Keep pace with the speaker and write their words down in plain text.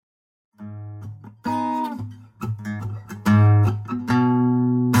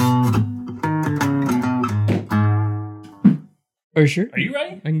Are you sure? Are you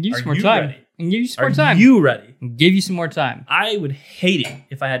ready? I can give you some Are more you time. ready? I can give you some more Are time. you ready? I can give you some more time. I would hate it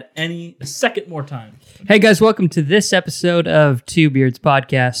if I had a second more time. Hey guys, welcome to this episode of Two Beards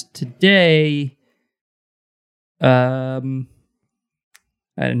Podcast. Today, I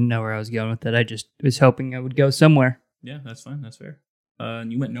didn't know where I was going with it. I just was hoping I would go somewhere. Yeah, that's fine. That's fair.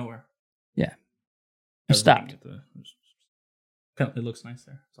 And you went nowhere. Yeah. I was Stopped. looking at it looks nice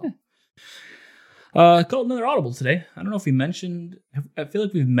there. That's all. Called another Audible today. I don't know if we mentioned. I feel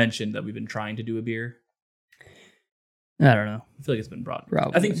like we've mentioned that we've been trying to do a beer. I don't know. I feel like it's been brought.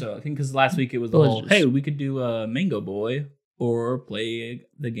 Probably. I think so. I think because last week it was the whole, hey, we could do a Mango Boy or play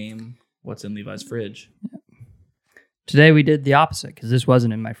the game What's in Levi's Fridge. Today we did the opposite because this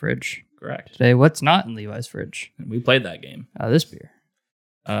wasn't in my fridge. Correct. Today, what's not in Levi's fridge? We played that game. This beer.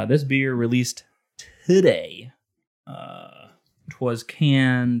 This beer released today. It was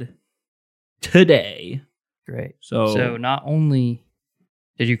canned today. Great. So So not only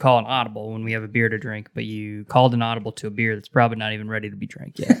did you call an audible when we have a beer to drink, but you called an audible to a beer that's probably not even ready to be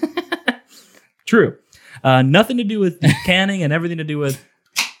drank yet. True. Nothing to do with the canning and everything to do with.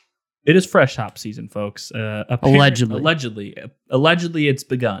 It is fresh hop season, folks. Allegedly, it's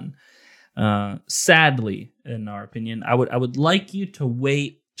begun. Sadly, in our opinion, I would like you to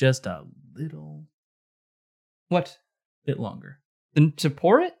wait just a little What? bit longer. Then to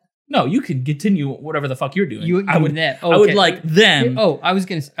pour it? No, you can continue whatever the fuck you're doing. I would like them. Oh, I was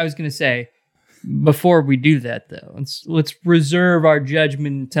gonna say before we do that though, let's reserve our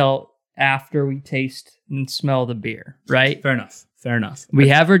judgment until after we taste and smell the beer. Right? Fair enough. We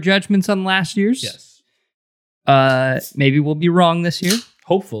have our judgments on last year's. Yes. Maybe we'll be wrong this year.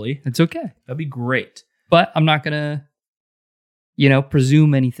 Hopefully, It's okay. that'd be great. But I'm not gonna,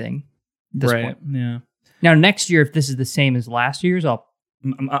 presume anything at this point. Yeah. Now next year, if this is the same as last year's, I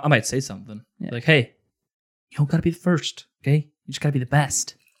might say something Yeah. hey, you don't gotta be the first, okay? You just gotta be the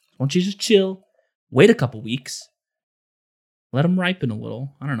best. Why don't you just chill, wait a couple weeks, let them ripen a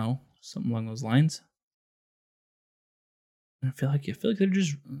little. I don't know, something along those lines. I feel like they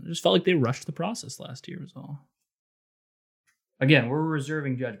just felt like they rushed the process last year was all. again, we're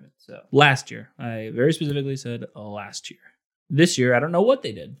reserving judgment. So Last year, I very specifically said last year. This year, I don't know what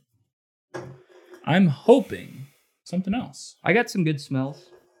they did. I'm hoping something else. I got some good smells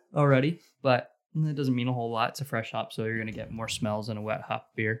already, but it doesn't mean a whole lot. It's a fresh hop, so you're gonna get more smells than a wet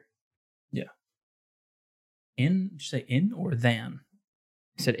hop beer. Did you say in or than?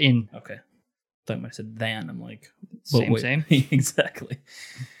 I said in. Okay. Thought you might have said than. I'm like, Same. Exactly.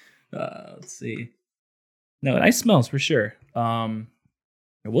 Let's see. No, nice smells for sure. I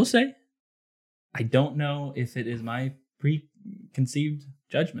will say, I don't know if it is my preconceived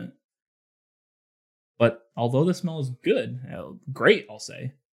judgment, but although the smell is good, great, I'll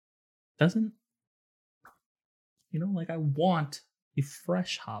say, doesn't, like I want a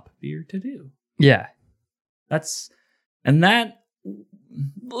fresh hop beer to do. Yeah. Let's take a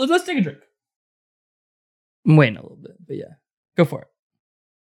drink. I'm waiting a little bit, but yeah. Go for it.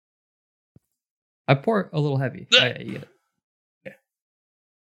 I pour a little heavy. Oh, yeah, you get it. Okay.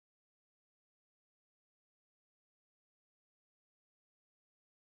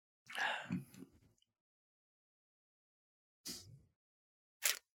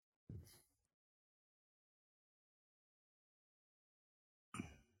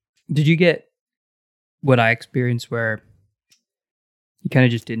 Did you get what I experienced where you kind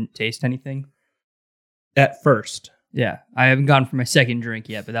of just didn't taste anything? At first. Yeah. I haven't gone for my second drink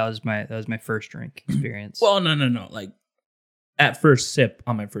yet, but that was my first drink experience. Well, no. Like, at first sip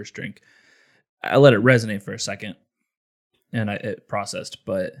on my first drink, I let it resonate for a second, and it processed.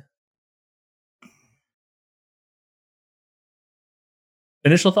 But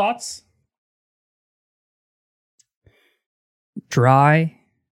initial thoughts? Dry.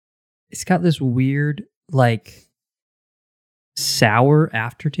 It's got this weird, like, sour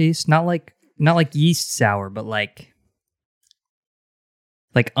aftertaste. Not like yeast sour, but like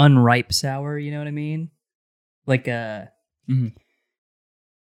unripe sour, you know what I mean? Like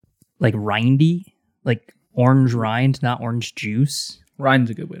like rindy, like orange rind, not orange juice. Rind's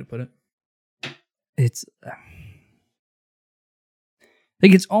a good way to put it. It's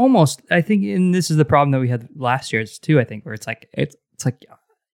like it's almost. I think, and this is the problem that we had last year too. I think where it's like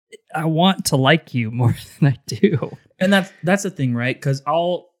I want to like you more than I do, and that's the thing, right? Because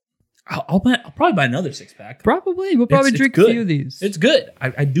I'll probably buy another 6-pack. Probably. We'll probably drink a few of these. It's good.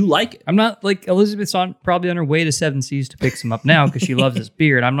 I do like it. I'm not like Elizabeth's probably on her way to Seven Seas to pick some up now because she loves this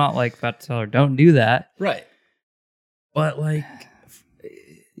beer. And I'm not like about to tell her, don't do that. Right. But like,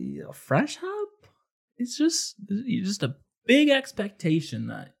 fresh hop, it's just a big expectation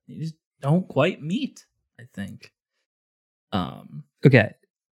that you just don't quite meet, I think. Okay.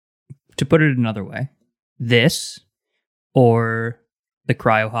 To put it another way, this or the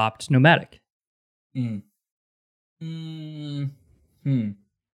cryo hopped nomadic.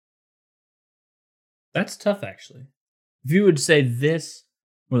 That's tough, actually. If you would say this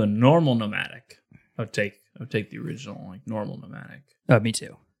or the normal nomadic, I would take the original, like normal nomadic. Oh, me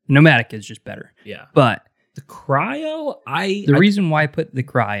too. Nomadic is just better. Yeah. But The cryo, the reason why I put the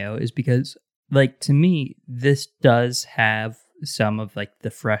cryo is because, like, to me, this does have some of like the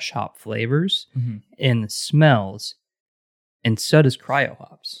fresh hop flavors and the smells, and so does cryo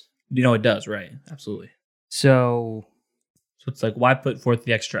hops. it does, right? Absolutely. So it's like, why put forth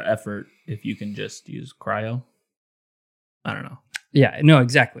the extra effort if you can just use cryo? I don't know. yeah, no,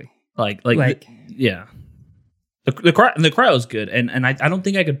 exactly. Like, Yeah. The cryo is good, and I don't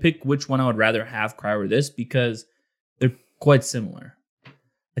think I could pick which one I would rather have, cryo or this, because they're quite similar.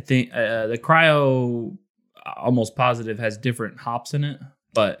 I think the cryo, almost positive, has different hops in it,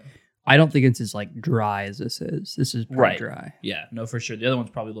 but I don't think it's as like dry as this is. This is pretty Right. dry. yeah, no, for sure. The other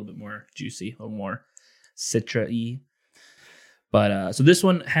one's probably a little bit more juicy, a little more citra-y. But so this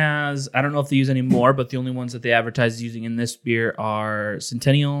one has, I don't know if they use any more, but the only ones that they advertise using in this beer are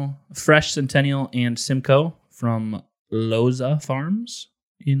Centennial, Fresh Centennial, and Simcoe from Loza Farms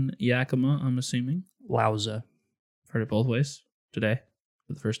in Yakima, I'm assuming. Wowza. Heard it both ways today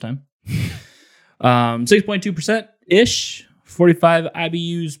for the first time. 6.2% ish, 45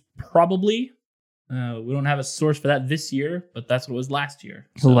 IBUs probably. We don't have a source for that this year, but that's what it was last year.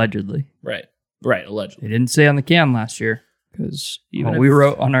 So- Allegedly. Right, allegedly. They didn't say on the can last year because Even what we if-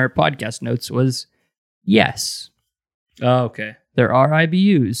 wrote on our podcast notes was yes, Oh, okay. there are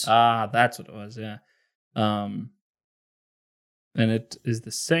IBUs. That's what it was, yeah. And it is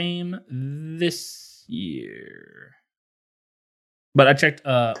the same this year. But I checked,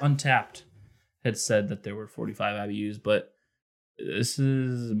 Untapped had said that there were 45 IBUs, but this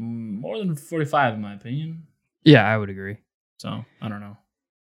is more than 45 in my opinion. Yeah, I would agree. So, I don't know.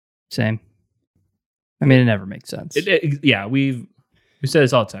 Same. I mean, it never makes sense. Yeah, we say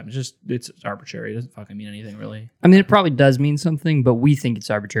this all the time. It's arbitrary. It doesn't fucking mean anything, really. I mean, it probably does mean something, but we think it's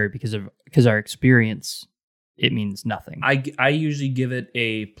arbitrary because our experience, it means nothing. I usually give it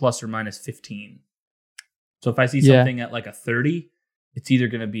a plus or minus 15. So if I see Yeah. something at like a 30, it's either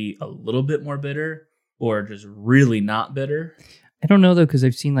going to be a little bit more bitter or just really not bitter. I don't know though, because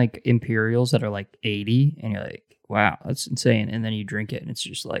I've seen like Imperials that are like 80, and you're like, wow, that's insane. And then you drink it, and it's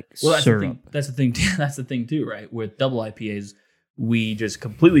just like syrup. That's the thing. That's the thing too, right? With double IPAs, we just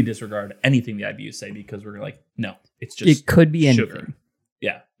completely disregard anything the IBUs say because we're like, no, it's just It could be anything. sugar.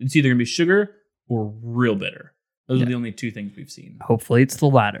 Yeah, it's either going to be sugar or real bitter. Those Yeah. are the only two things we've seen. Hopefully, it's the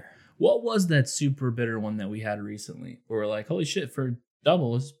latter. What was that super bitter one that we had recently? Where we're like, holy shit, for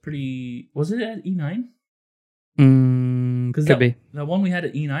double is pretty. Was it at E9? Could be. The one we had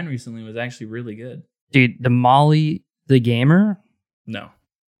at E9 recently was actually really good. Dude, the Molly the Gamer No,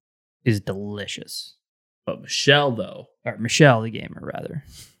 is delicious. but Michelle though, Or Michelle the Gamer, rather.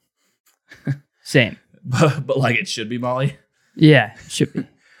 Same. but like it should be Molly. Yeah, it should be.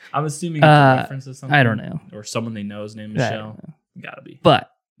 I'm assuming it's a reference to something. I don't know. Or someone they know is named I Michelle. don't know. Gotta be. But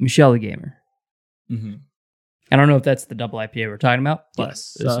Michelle the Gamer. Mm-hmm. I don't know if that's the double IPA we're talking about. But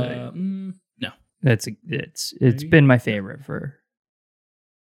Yes. it's Maybe. been my favorite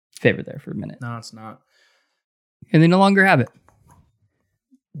there for a minute. No, it's not. And they no longer have it.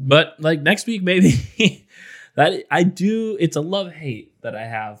 But like next week, maybe that I do. It's a love-hate that I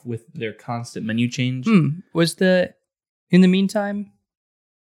have with their constant menu change. Was the In the Meantime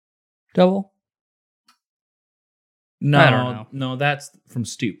double? No, I don't know. No, that's from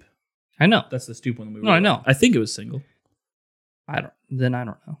Stoop. I know. That's the Stoop one that we. No, I know. I think it was single. I don't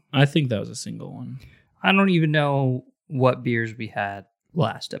know. I think that was a single one. I don't even know what beers we had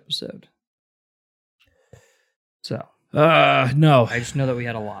last episode. So No. I just know that we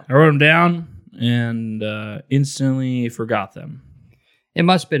had a lot. I wrote them down and instantly forgot them. It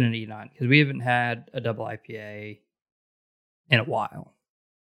must have been an E9 because we haven't had a double IPA in a while.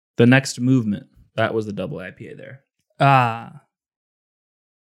 The Next Movement. That was the double IPA there.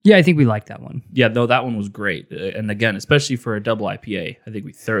 Yeah, I think we like that one. Yeah, though that one was great. And again, especially for a double IPA, I think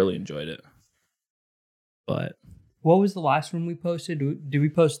we thoroughly enjoyed it. But What was the last one we posted? Did we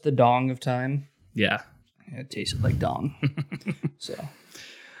post the Dong of Time? yeah, It tasted like Dong. So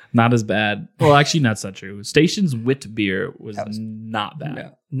not as bad. Well, actually, that's not true. Station's Wit beer was That was- not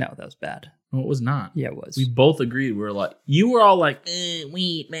bad. no, that was bad. No, it was not. Yeah, it was. We both agreed. We were like, you were all like,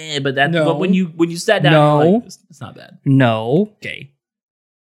 wheat, man. But that, No. but when you sat down, No. you were like, it's not bad. No, Okay.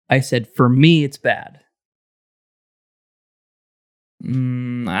 I said for me it's bad.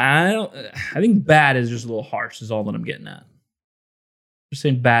 I think bad is just a little harsh. Is all that I'm getting at. Just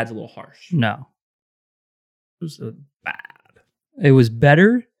saying bad's a little harsh. No. It was bad. It was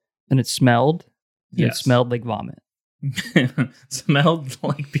better than it smelled. Yes. It smelled like vomit. Smelled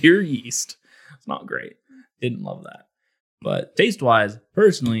like beer yeast. It's not great. Didn't love that. But taste-wise,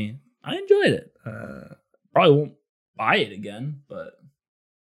 personally, I enjoyed it. Probably won't buy it again, but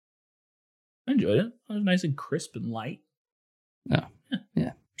I enjoyed it. It was nice and crisp and light. Oh,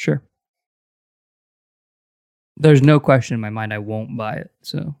 yeah, sure. There's no question in my mind I won't buy it.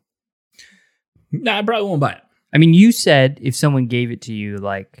 So, Nah, I probably won't buy it. I mean, you said if someone gave it to you,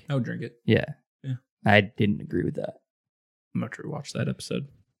 like, I would drink it. yeah. Yeah. I didn't agree with that. I'm about to rewatch that episode.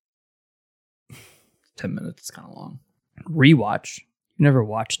 10 minutes. It's kind of long. Rewatch. You never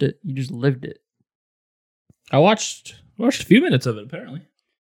watched it. You just lived it. I watched a few minutes of it, apparently.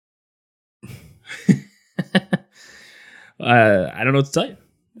 I don't know what to tell you.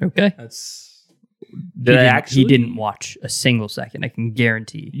 Okay. He He didn't watch a single second. I can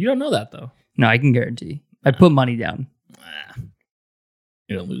guarantee. You don't know that, though. No, I can guarantee. I'd put money down.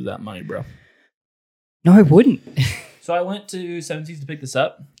 You don't lose that money, bro. No, I wouldn't. So I went to Seven Seas to pick this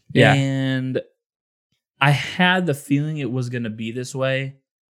up. Yeah. And I had the feeling it was going to be this way,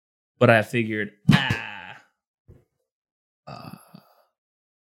 but I figured,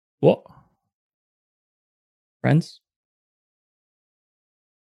 what? Friends?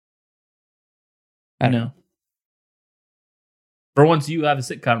 I don't know. For once, you have a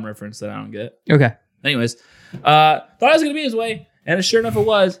sitcom reference that I don't get. Okay. Anyways, thought it was going to be this way, and sure enough, it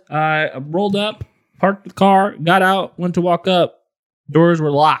was. I rolled up, parked the car, got out, went to walk up. Doors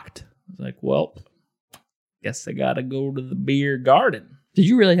were locked. I was like, well, guess I got to go to the beer garden. Did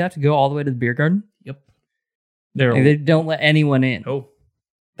you really have to go all the way to the beer garden? Yep. They don't let anyone in. Oh.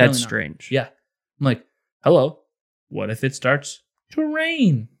 That's strange. Yeah. I'm like, hello. What if it starts to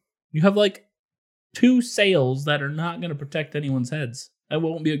rain? You have like 2 sails that are not going to protect anyone's heads. That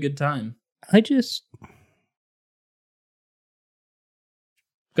won't be a good time. Go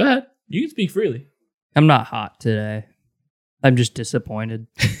ahead. You can speak freely. I'm not hot today. I'm just disappointed.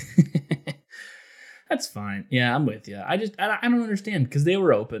 That's fine. Yeah, I'm with you. I don't understand because they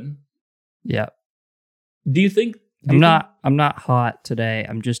were open. Yeah. Do you think I'm not hot today.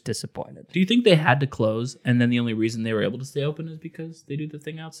 I'm just disappointed. Do you think they had to close and then the only reason they were able to stay open is because they do the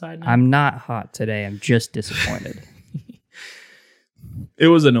thing outside now? I'm not hot today. I'm just disappointed. It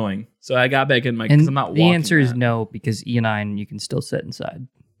was annoying. So I got back in my... And I'm not the answer is that. no, because E9, you can still sit inside.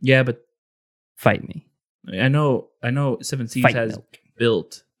 Yeah, but... Fight me. I know Seven Seas Fight has milk.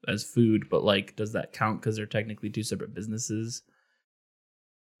 built as food, but like, does that count because they're technically 2 separate businesses?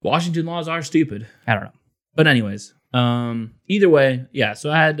 Washington laws are stupid. I don't know. But anyways, either way, yeah, so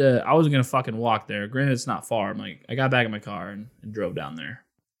I wasn't going to fucking walk there. Granted, it's not far. I got back in my car and drove down there.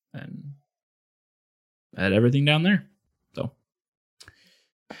 And I had everything down there. So,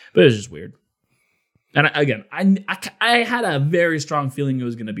 but it was just weird. And I had a very strong feeling it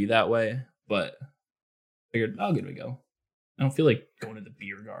was going to be that way, but I figured, I'll give it a go. I don't feel like going to the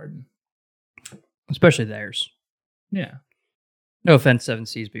beer garden. Especially theirs. Yeah. No offense, Seven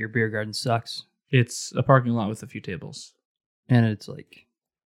Seas, but your beer garden sucks. It's a parking lot with a few tables. And it's like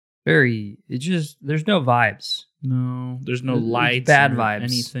there's no vibes. No, there's no It's lights. bad or vibes.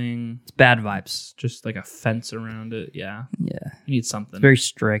 Anything. It's bad vibes. It's just like a fence around it. Yeah. Yeah. You need something. It's very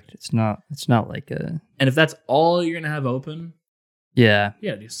strict. It's not like a... And if that's all you're going to have open, Yeah. you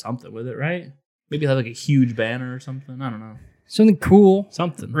got to do something with it, right? Maybe have like a huge banner or something. I don't know. Something cool.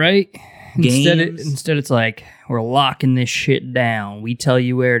 Something. Right? Games. Instead it's like, we're locking this shit down. We tell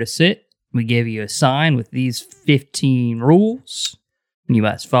you where to sit. We give you a sign with these 15 rules. And you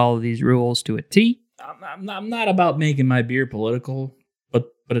must follow these rules to a T. I'm not about making my beer political, but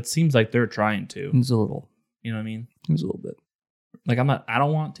it seems like they're trying to. It was a little. You know what I mean? It was a little bit. Like I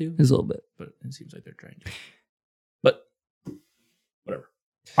don't want to. It was a little bit. But it seems like they're trying to. But whatever.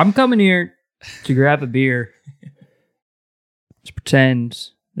 I'm coming here to grab a beer. To pretend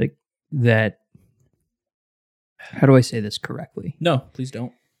like that. How do I say this correctly? No, please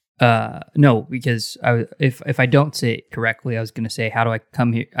don't. No, because if I don't say it correctly, I was going to say, how do I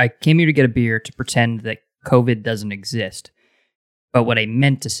come here? I came here to get a beer to pretend that COVID doesn't exist. But what I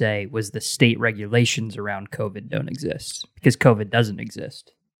meant to say was the state regulations around COVID don't exist because COVID doesn't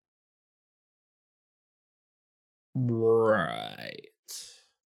exist. Right.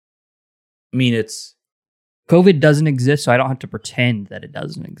 I mean, COVID doesn't exist, so I don't have to pretend that it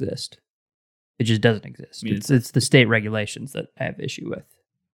doesn't exist. It just doesn't exist. I mean, it's the state regulations that I have issue with.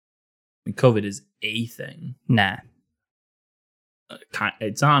 COVID is a thing. Nah.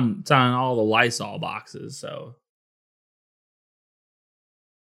 It's on all the Lysol boxes, so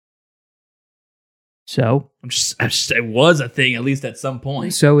So it was a thing, at least at some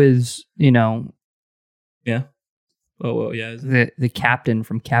point. So is, Yeah. Oh, yeah. the captain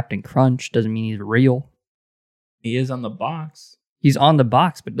from Captain Crunch doesn't mean he's real. He is on the box. He's on the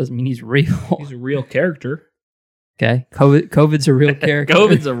box, but doesn't mean he's real. He's a real character. Okay. COVID's a real character.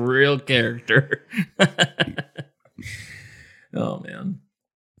 COVID's a real character. Oh, man.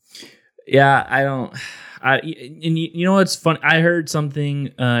 Yeah, and you know what's funny? I heard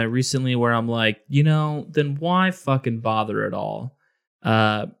something recently where I'm like, then why fucking bother at all?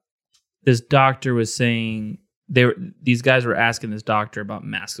 This doctor was saying these guys were asking this doctor about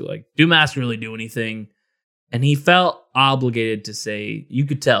masks. Like, do masks really do anything? And he felt obligated to say, you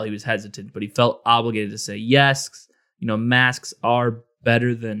could tell he was hesitant, but he felt obligated to say, yes, masks are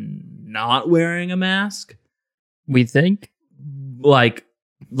better than not wearing a mask. We think? Like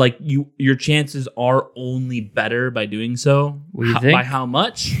your chances are only better by doing so. We think? By how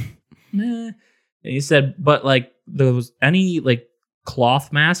much? And he said, but like there was any like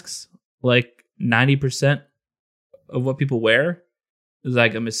cloth masks, like 90% of what people wear is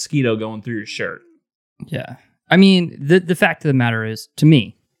like a mosquito going through your shirt. Yeah. I mean, the fact of the matter is, to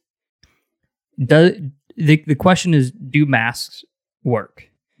me, the question is, do masks work?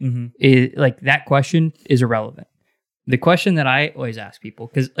 Mm-hmm. That question is irrelevant. The question that I always ask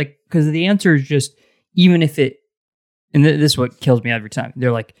people, because the answer is just, even if it, and this is what kills me every time.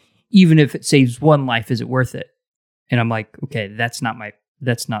 They're like, even if it saves one life, is it worth it? And I'm like, okay, that's not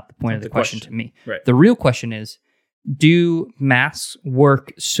the point of the question to me. Right. The real question is, do masks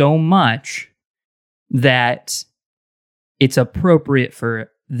work so much that it's appropriate for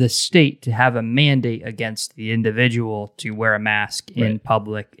the state to have a mandate against the individual to wear a mask in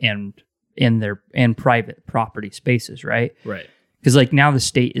public and in private property spaces, right? Right. Because like now the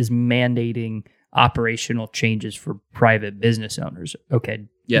state is mandating operational changes for private business owners. Okay.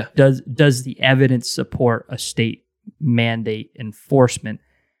 Yeah. Does the evidence support a state mandate enforcement?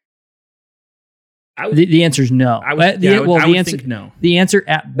 The answer is no. I would think no. The answer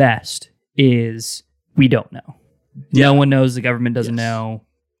at best is we don't know. Yeah. No one knows. The government doesn't know.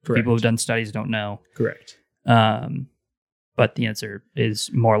 Correct. People who've done studies don't know. Correct. But the answer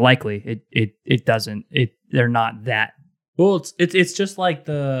is more likely it doesn't. They're not that. Well, it's just like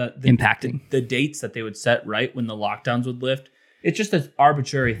the impacting the dates that they would set right when the lockdowns would lift. It's just an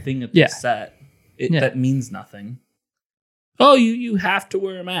arbitrary thing that they set. That means nothing. Oh, you have to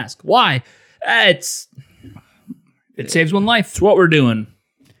wear a mask. Why? It saves one life. It's what we're doing.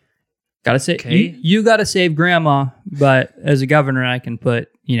 Gotta say, you gotta save grandma. But as a governor, I can put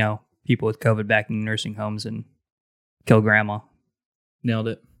people with COVID back in nursing homes and kill grandma. Nailed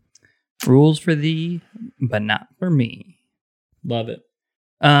it. Rules for thee, but not for me. Love it.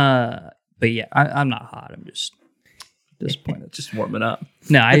 But yeah, I'm not hot. I'm just disappointed. Just warming up.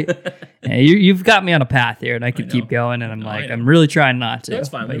 No, you've got me on a path here, and I could keep going. And I'm really trying not to. That's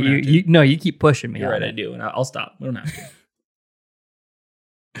fine. But you keep pushing me. You're right. I do, and I'll stop. We don't have to.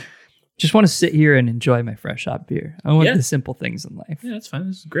 Just want to sit here and enjoy my fresh hot beer. I want the simple things in life. Yeah, that's fine.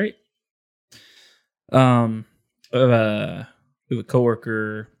 This is great. We have a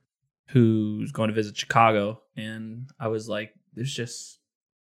coworker who's going to visit Chicago, and I was like, "There's just,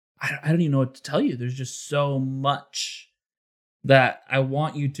 I don't even know what to tell you. There's just so much that I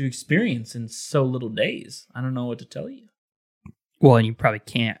want you to experience in so little days. I don't know what to tell you." Well, and you probably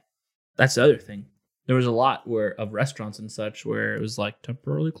can't. That's the other thing. There was a lot of restaurants and such where it was like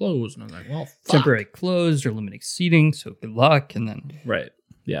temporarily closed, and I was like, "Well, fuck." Temporarily closed or limiting seating, so good luck. And then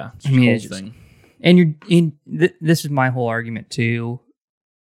yeah, it's the whole thing. And this is my whole argument too,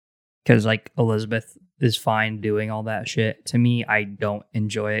 because like Elizabeth is fine doing all that shit. To me, I don't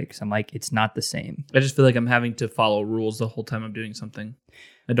enjoy it because I'm like, it's not the same. I just feel like I'm having to follow rules the whole time I'm doing something.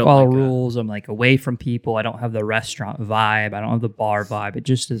 I don't follow like rules. I'm like away from people. I don't have the restaurant vibe. I don't have the bar vibe. It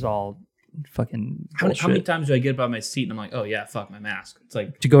just is all fucking bullshit. How many times do I get up on my seat and I'm like, oh yeah, fuck my mask? It's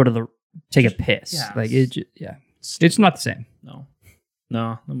like to go to take a piss. Yeah, like it's not the same.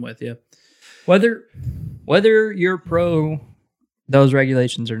 No, I'm with you. Whether you're pro those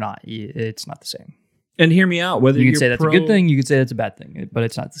regulations or not, it's not the same. And hear me out. Whether you can say that's a good thing, you could say that's a bad thing, but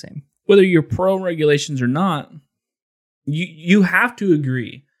it's not the same. Whether you're pro regulations or not, you have to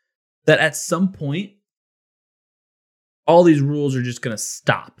agree that at some point, all these rules are just going to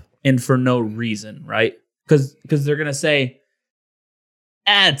stop, and for no reason, right? Because they're going to say,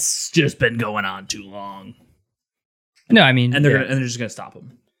 it's just been going on too long. No, I mean, and they're just going to stop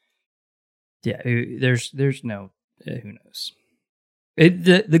them. Yeah, there's no who knows.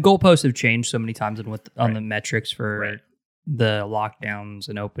 The goalposts have changed so many times on the metrics for the lockdowns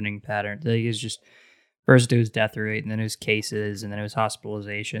and opening patterns. It's just First it was death rate, and then it was cases, and then it was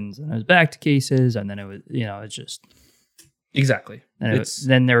hospitalizations, and it was back to cases, and then it was, it's just... Exactly. And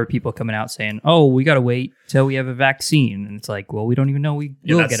then there were people coming out saying, "Oh, we got to wait till we have a vaccine," and it's like, well, we don't even know we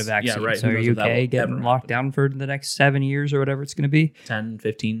will get a vaccine. Yeah, right. So are you okay getting locked down for the next 7 years or whatever it's going to be? 10,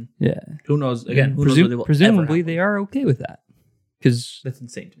 15. Yeah. Who knows? Again, who knows where they will presumably they are okay with that, because that's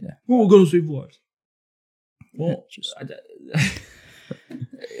insane. Yeah. Well, we're going to save lives. Well, just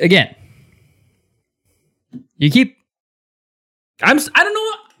again, you keep. I don't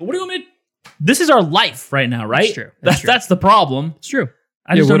know. What do you want me to... This is our life right now, right? That's true. That's the problem. It's true.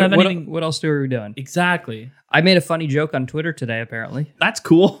 I just don't have anything. What else are we doing? Exactly. I made a funny joke on Twitter today, apparently. That's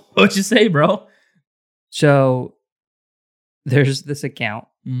cool. What'd you say, bro? So there's this account.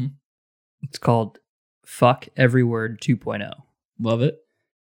 Mm-hmm. It's called Fuck Every Word 2.0. Love it.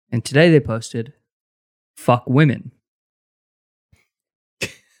 And today they posted Fuck Women.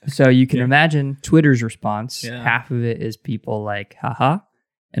 So you can imagine Twitter's response. Yeah. Half of it is people like, haha.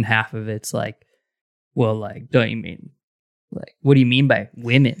 And half of it's like, well, like, don't you mean, like, what do you mean by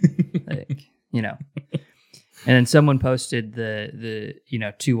women? Like, And then someone posted the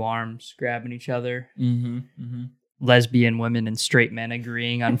two arms grabbing each other. Mm-hmm. Mm-hmm. Lesbian women and straight men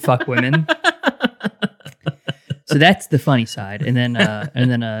agreeing on fuck women. So that's the funny side. And then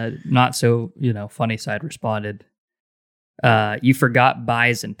a not so, funny side responded, you forgot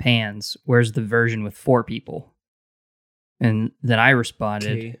buys and pans. Where's the version with 4 people? And then I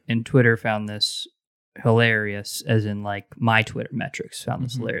responded, and Twitter found this hilarious, as in like my Twitter metrics found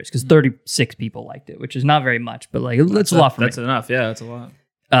this hilarious, because 36 people liked it, which is not very much, but like that's a lot for me. That's enough. Yeah, that's a lot.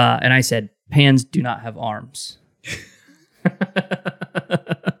 And I said, pans do not have arms.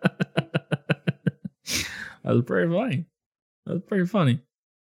 That was pretty funny.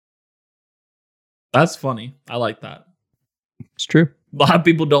 That's funny. I like that. It's true. A lot of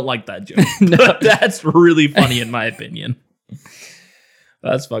people don't like that joke. No. That's really funny in my opinion.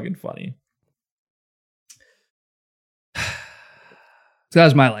 That's fucking funny. So that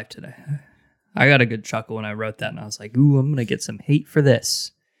was my life today. I got a good chuckle when I wrote that, and I was like, ooh, I'm going to get some hate for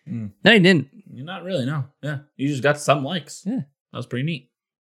this. Then I didn't. You're not really, no. Yeah. You just got some likes. Yeah. That was pretty neat.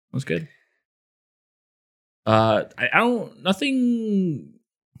 That was good.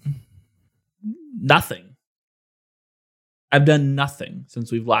 Nothing. I've done nothing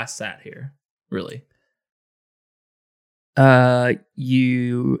since we've last sat here, really.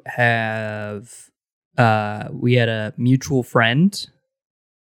 You have, we had a mutual friend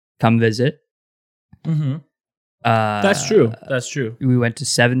come visit. Mm-hmm. That's true. We went to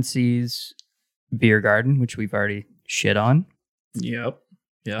Seven Seas Beer Garden, which we've already shit on. Yep.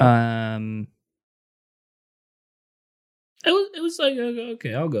 It was like,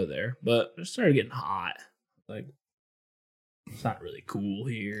 okay, I'll go there, but it started getting hot. Like, it's not really cool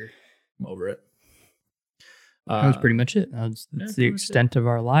here. I'm over it. That was pretty much it. That's the extent of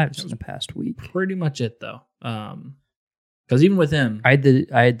our lives in the past week. Pretty much it, though. Because even with him, I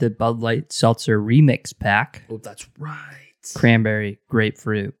had the Bud Light Seltzer Remix pack. Oh, that's right. Cranberry,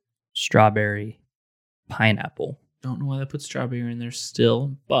 grapefruit, strawberry, pineapple. Don't know why they put strawberry in there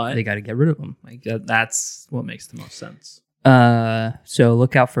still, but they got to get rid of them. Like that's what makes the most sense. So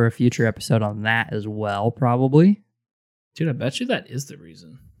look out for a future episode on that as well, probably. Dude, I bet you that is the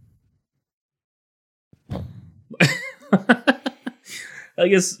reason. I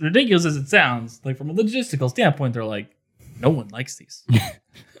guess ridiculous as it sounds, like from a logistical standpoint, they're like, no one likes these.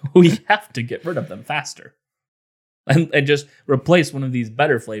 We have to get rid of them faster. And just replace one of these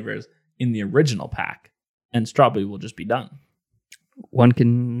better flavors in the original pack. And strawberry will just be done. One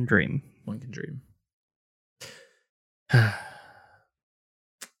can dream. Man.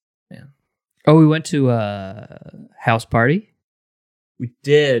 Oh, we went to a house party. We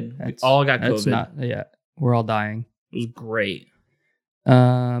did. We all got COVID. Yeah, we're all dying. It was great.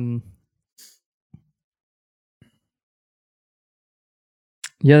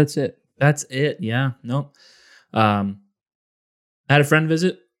 Yeah, that's it. That's it. Yeah. Nope. Had a friend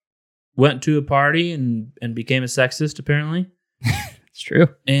visit. Went to a party and became a sexist, apparently. It's true.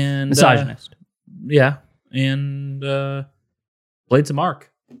 And misogynist. Yeah. And played some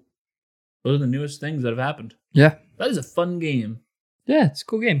Ark. Those are the newest things that have happened. Yeah. That is a fun game. Yeah, it's a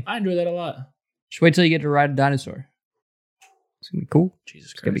cool game. I enjoy that a lot. Just wait till you get to ride a dinosaur. It's going to be cool.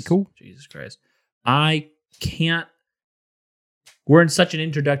 Jesus Christ. It's going to be cool. Jesus Christ. I can't. We're in such an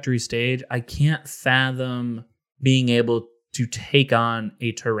introductory stage. I can't fathom being able to take on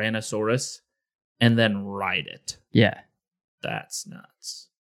a Tyrannosaurus and then ride it. Yeah. That's nuts.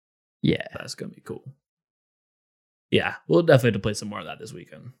 Yeah. That's going to be cool. Yeah. We'll definitely have to play some more of that this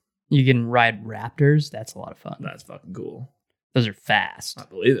weekend. You can ride raptors. That's a lot of fun. That's fucking cool. Those are fast. I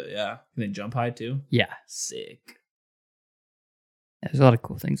believe it. Yeah. Can they jump high too? Yeah. Sick. There's a lot of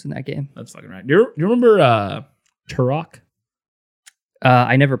cool things in that game. That's fucking right. Do you remember Turok?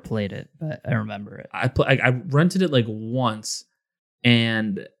 I never played it, but I remember it. I rented it like once,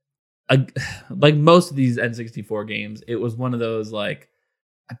 and like most of these N64 games, it was one of those like,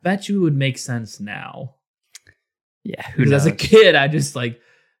 I bet you it would make sense now. Yeah, who Because knows? as a kid, I just like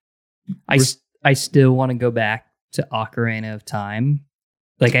I still want to go back to Ocarina of Time.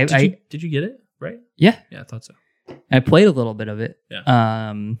 Like did you get it right? Yeah, I thought so. I played a little bit of it.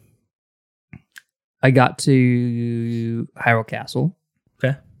 Yeah. I got to Hyrule Castle.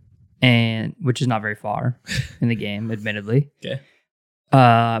 Okay. And which is not very far in the game, admittedly. Okay.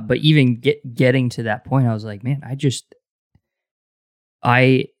 But even getting to that point, I was like, man,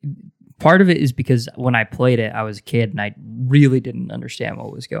 part of it is because when I played it, I was a kid and I really didn't understand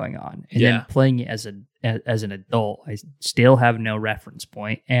what was going on. And then playing it as an adult, I still have no reference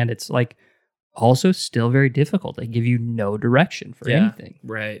point, and it's like also still very difficult. They give you no direction for anything.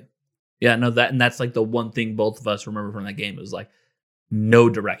 Right. Yeah, no, that's like the one thing both of us remember from that game. It was like no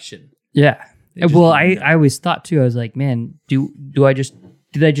direction. Yeah. Well, I always thought too, I was like, man, did I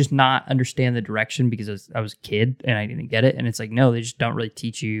just not understand the direction because I was a kid and I didn't get it? And it's like, no, they just don't really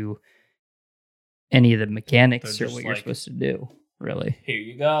teach you any of the mechanics or what you're supposed to do, really. Here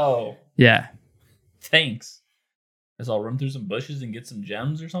you go. Yeah. Thanks. Guess I'll run through some bushes and get some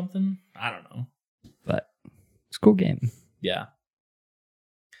gems or something. I don't know. But it's a cool game. Yeah.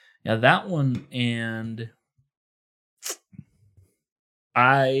 Yeah, that one, and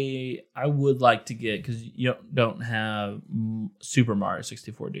I would like to get, because you don't have Super Mario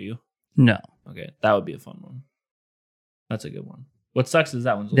 64, do you? No. Okay, that would be a fun one. That's a good one. What sucks is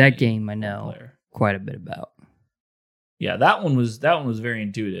that game I know quite a bit about. Yeah, that one was very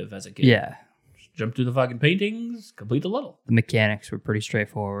intuitive as a kid. Yeah. Just jump through the fucking paintings, complete the level. The mechanics were pretty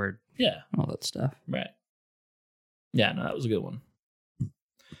straightforward. Yeah. All that stuff. Right. Yeah, no, that was a good one.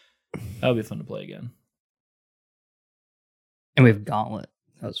 That would be fun to play again. And we have Gauntlet.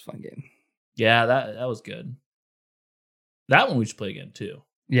 That was a fun game. Yeah, that was good. That one we should play again too.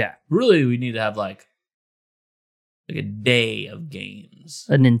 Yeah. Really, we need to have like a day of games.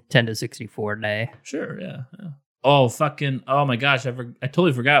 A Nintendo 64 day. Sure, yeah. Oh my gosh, I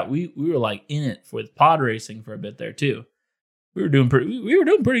totally forgot. We were like in it with pod racing for a bit there too. We were doing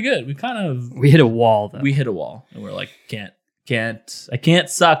pretty good. We hit a wall though. We hit a wall and we're like, I can't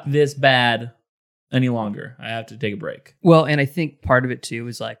suck this bad any longer. I have to take a break. Well, and I think part of it too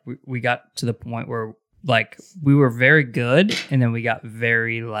is like we got to the point where like we were very good, and then we got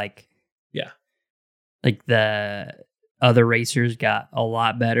very like the other racers got a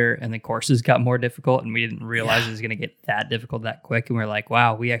lot better, and the courses got more difficult, and we didn't realize it was going to get that difficult that quick. And we're like,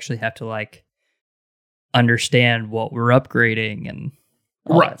 wow, we actually have to like understand what we're upgrading and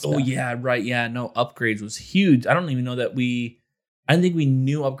right. Oh yeah, right. Yeah, no, upgrades was huge. I don't even know that I didn't think we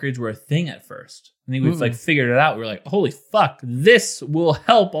knew upgrades were a thing at first. I think we've like figured it out. We were like, holy fuck, this will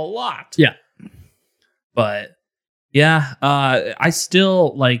help a lot. Yeah. But yeah, I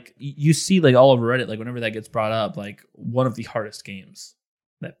still like, you see like all over Reddit, like whenever that gets brought up, like one of the hardest games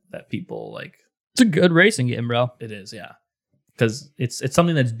that people like. It's a good racing game, bro. It is, yeah. Because it's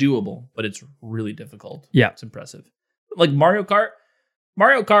something that's doable, but it's really difficult. Yeah. It's impressive. Like Mario Kart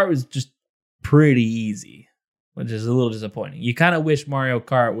was just pretty easy, which is a little disappointing. You kind of wish Mario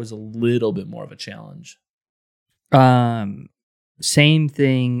Kart was a little bit more of a challenge. Same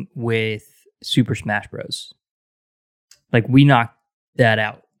thing with Super Smash Bros. Like we knocked that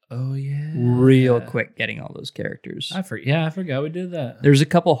out. Oh yeah, real quick, getting all those characters. I forgot we did that. There's a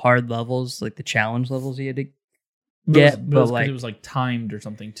couple hard levels, like the challenge levels you had to get, but like it was like timed or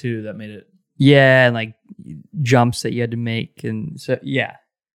something too that made it. Yeah, and like jumps that you had to make, and so yeah.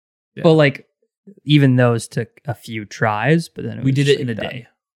 But like even those took a few tries, but then we did it in a day.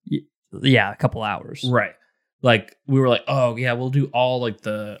 Yeah, a couple hours. Right. Like we were like, oh yeah, we'll do all like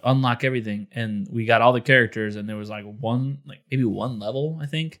the unlock everything, and we got all the characters, and there was like maybe one level, I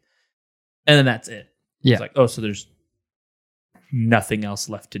think, and then that's it. Yeah. It's like, oh, so there's nothing else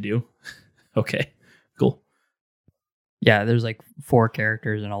left to do. Okay, cool. Yeah, there's like 4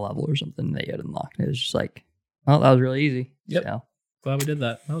 characters in a level or something that you had unlocked. It was just like, well, that was really easy. Yep. So. Glad we did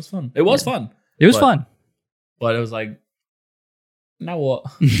that. That was fun. It was fun. It was fun. But it was like, now what?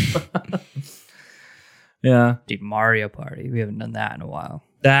 Yeah. Dude, Mario Party. We haven't done that in a while.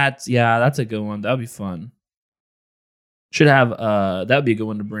 That's a good one. That'd be fun. Should have that'd be a good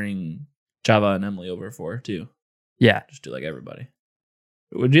one to bring Java and Emily over for too. Yeah. Just do like everybody.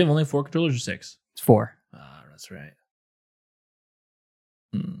 Would you have only 4 controllers or 6? It's 4. Ah, that's right.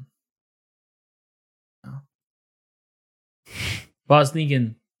 Oh. Well, I was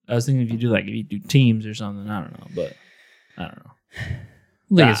thinking if you do teams or something. I don't know, but I don't know.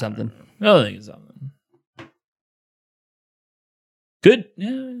 Think of something. I'll think of something. Good. Yeah.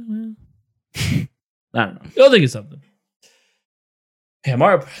 Well. I don't know. I'll think of something. Yeah,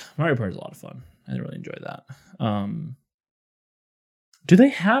 Mario Party is a lot of fun. I really enjoy that. Do they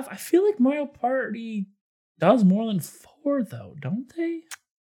have? I feel like Mario Party does more than 4, though, don't they?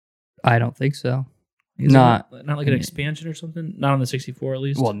 I don't think so. Not like an expansion or something. Not on the 64, at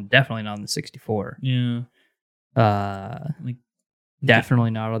least. Well, definitely not on the 64. Yeah.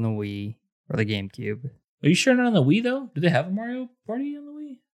 Definitely not on the Wii or the GameCube. Are you sure not on the Wii though? Do they have a Mario Party on the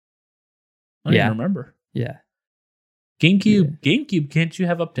Wii? I don't even remember. Yeah. GameCube, can't you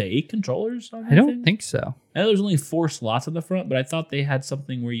have up to 8 controllers on that I don't thing? think so. I know there's only 4 slots on the front, but I thought they had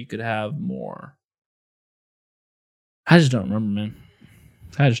something where you could have more. I just don't remember, man.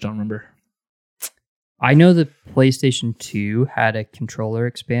 I just don't remember. I know the PlayStation 2 had a controller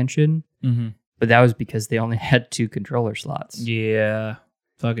expansion, but that was because they only had 2 controller slots. Yeah.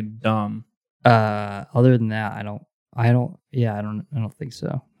 Fucking dumb. Other than that, I don't think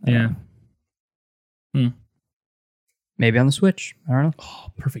so. Yeah. Maybe on the Switch. I don't know.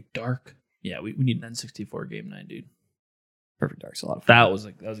 Oh, Perfect Dark. Yeah, we need an N64 game night, dude. Perfect Dark's a lot of fun. That was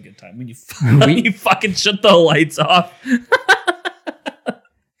a good time. When you fucking shut the lights off.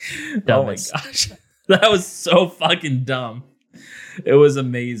 Oh my gosh. That was so fucking dumb. It was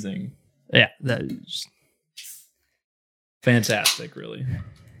amazing. Yeah, that is fantastic, really.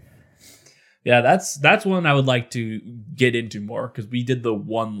 Yeah, that's one I would like to get into more because we did the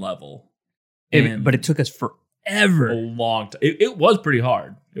one level. But it took us forever. A long time. It was pretty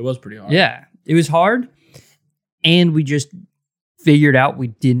hard. Yeah, it was hard. And we just figured out we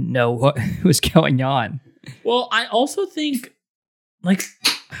didn't know what was going on. Well, I also think, like,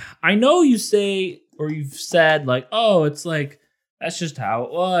 I know you say, or you've said, like, oh, it's like, that's just how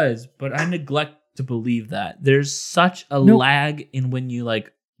it was. But I neglect to believe that. There's such a lag in when you,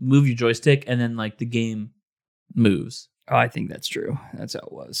 like, move your joystick and then, like, the game moves. Oh, I think that's true. That's how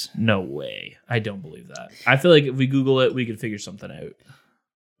it was. No way. I don't believe that. I feel like if we Google it, we could figure something out.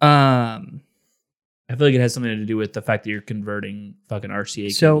 I feel like it has something to do with the fact that you're converting fucking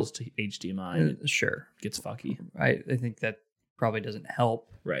RCA cables to HDMI. Sure. It gets fucky. I think that probably doesn't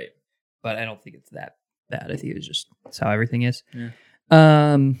help. Right. But I don't think it's that bad. I think it's just that's how everything is. Yeah.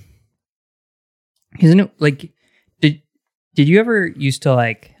 Isn't it like did you ever used to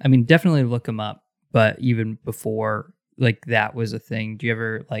like, I mean, definitely look them up, but even before like that was a thing, do you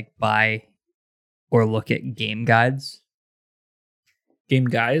ever like buy or look at game guides? Game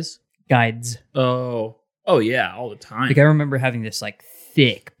guides? Oh yeah, all the time. Like I remember having this like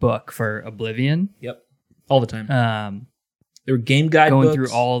thick book for Oblivion. Yep. All the time. There were game guide going books.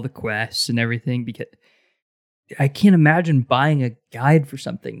 Through all the quests and everything, because I can't imagine buying a guide for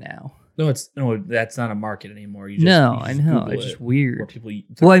something now. No, that's not a market anymore. I know. It's just weird.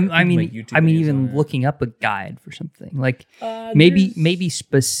 I mean, even looking up a guide for something like maybe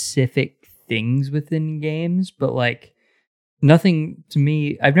specific things within games, but like nothing to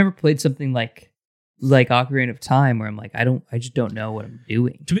me. I've never played something like Ocarina of Time where I'm like, I just don't know what I'm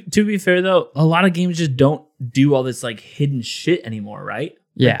doing. To be fair though, a lot of games just don't do all this like hidden shit anymore, right?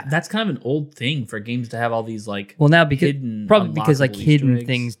 Yeah, like, that's kind of an old thing for games to have all these like now because like hidden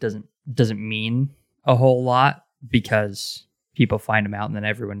things doesn't mean a whole lot because people find them out and then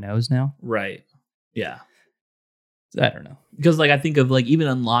everyone knows now. Right. Yeah. I don't know. Because like I think of like even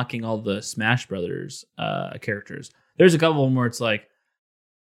unlocking all the Smash Brothers characters. There's a couple of them where it's like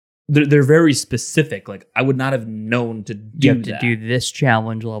they're very specific. Like I would not have known to do you have to do this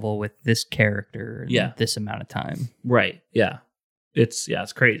challenge level with this character in this amount of time. Right. Yeah. It's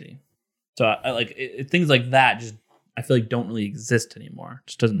crazy. So I like things like that just I feel like don't really exist anymore. It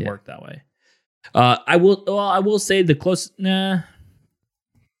just doesn't work that way. I will say the close. Nah,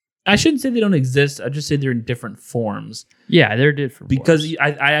 I shouldn't say they don't exist. I just say they're in different forms. Yeah, they're different because forms.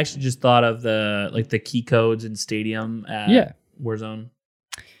 I actually just thought of the key codes in Stadium at Warzone.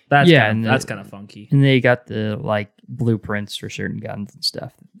 That's kind of funky. And they got the like blueprints for certain guns and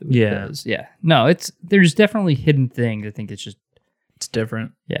stuff. No, there's definitely hidden things. I think it's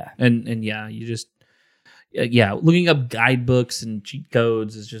different. Yeah, and you just. Looking up guidebooks and cheat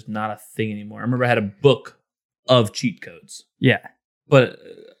codes is just not a thing anymore. I remember I had a book of cheat codes. Yeah. But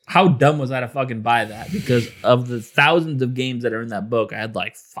how dumb was I to fucking buy that? Because of the thousands of games that are in that book, I had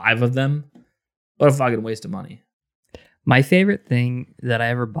like 5 of them. What a fucking waste of money. My favorite thing that I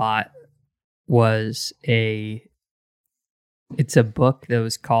ever bought was it's a book that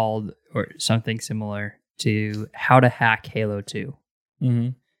was called, or something similar to, How to Hack Halo 2. Mm-hmm.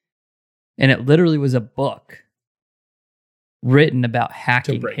 And it literally was a book written about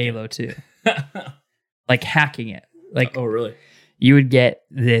hacking break Halo 2. Like hacking it. Like, oh, really? you would get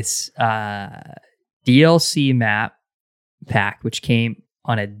this DLC map pack, which came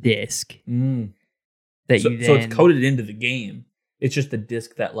on a disc. That So so it's coded into the game. It's just the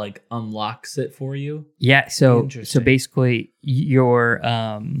disc that like unlocks it for you. Yeah, so basically your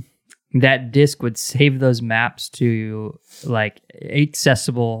that disc would save those maps to like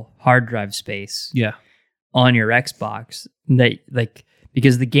accessible hard drive space. Yeah. On your Xbox. That like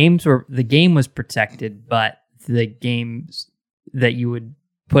because the game was protected, but the games that you would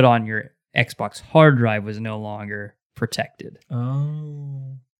put on your Xbox hard drive was no longer protected.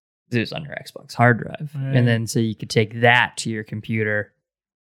 Oh. It was on your Xbox hard drive. Right. And then so you could take that to your computer,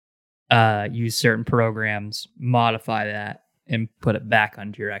 use certain programs, modify that, and put it back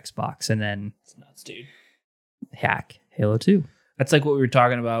onto your Xbox, and then It's nuts, dude. hack Halo 2. That's like what we were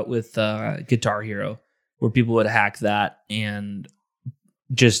talking about with Guitar Hero, where people would hack that and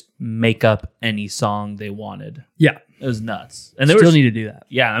just make up any song they wanted. Yeah. It was nuts. And Still need to do that.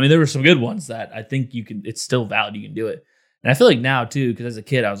 Yeah, I mean, there were some good ones that I think you can, it's still valid, you can do it. And I feel like now, too, because as a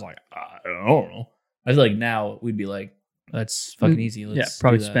kid, I was like, I don't know. I feel like now we'd be like, that's fucking easy. Let's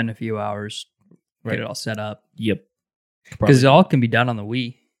probably do that. spend a few hours, get it all set up. Yep. Because it all can be done on the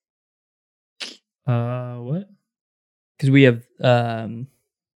Wii. What? Because we have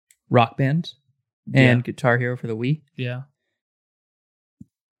Rock Band and Guitar Hero for the Wii. Yeah.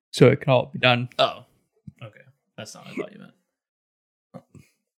 So it can all be done. Oh, okay. That's not what I thought you meant.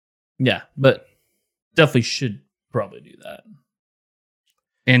 Yeah, but definitely should probably do that.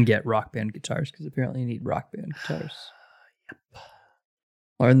 And get Rock Band guitars, because apparently you need Rock Band guitars. Yep.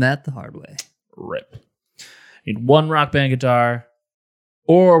 Learn that the hard way. Rip. Need one Rock Band guitar,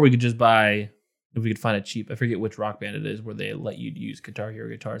 or we could just buy, if we could find it cheap, I forget which Rock Band it is, where they let you use Guitar Hero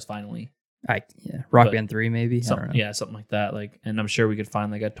guitars finally. Rock Band 3 maybe. I don't know. Yeah, something like that. Like, and I'm sure we could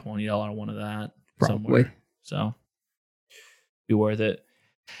find like a $20 one of that Probably. somewhere. So be worth it.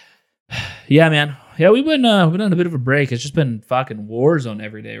 Yeah, man. Yeah, we've been on a bit of a break. It's just been fucking Warzone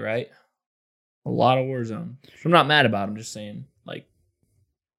every day, right? A lot of Warzone. So I'm not mad about it. I'm just saying, like,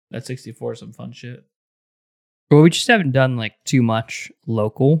 that 64 is some fun shit. Well, we just haven't done like too much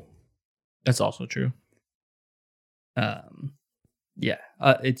local. That's also true. Yeah,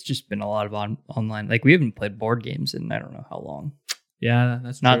 it's just been a lot of online. Like, we haven't played board games in I don't know how long. Yeah,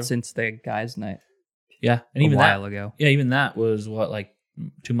 that's not true. since the guys' night. Yeah, and even a while ago. Yeah, even that was what, like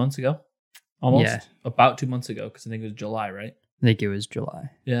 2 months ago, almost. Yeah, about 2 months ago, because I think it was July, right? I think it was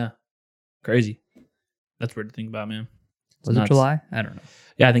July. Yeah, crazy. That's weird to think about, man. Was it July? I don't know.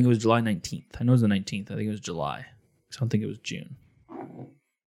 Yeah, I think it was July 19th. I know it was the 19th. I think it was July. I don't think it was June.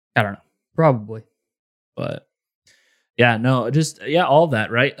 I don't know. Probably. But yeah, no, just, yeah, all that,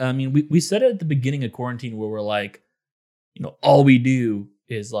 right? I mean, we said it at the beginning of quarantine where we're like, you know, all we do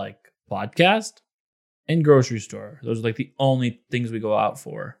is like podcast and grocery store. Those are like the only things we go out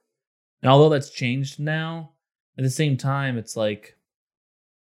for. And although that's changed now, at the same time, it's like,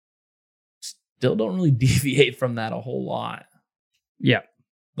 still don't really deviate from that a whole lot. Yeah.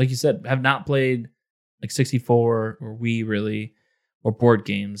 Like you said, have not played like 64 or Wii really, or board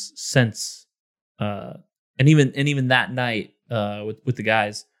games since, and even that night with the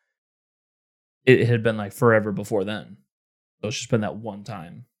guys, it had been like forever before then. So it's just been that one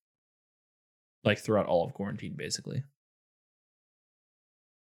time, like throughout all of quarantine, basically.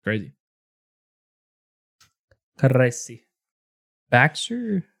 Crazy. Crazy.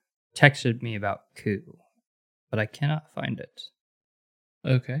 Baxter texted me about Coup, but I cannot find it.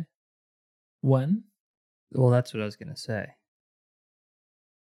 Okay. When? Well, that's what I was gonna say.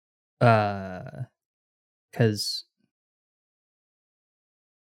 Because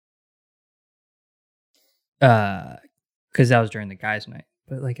that was during the guys' night.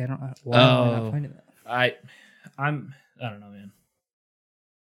 But like, I don't know why am I not finding that. I don't know, man.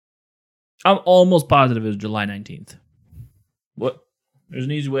 I'm almost positive it was July 19th. What? There's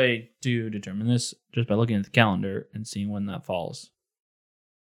an easy way to determine this just by looking at the calendar and seeing when that falls.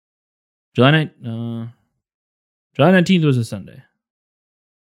 July 19th was a Sunday.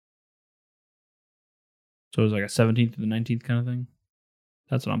 So it was like a 17th to the 19th kind of thing.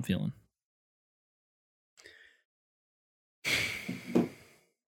 That's what I'm feeling.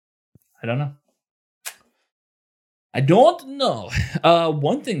 I don't know.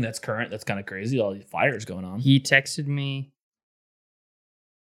 One thing that's current that's kind of crazy, all these fires going on. He texted me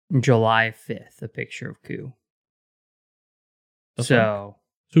July 5th, a picture of Coup. So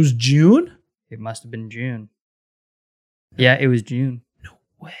it was June? It must have been June. Yeah, it was June. No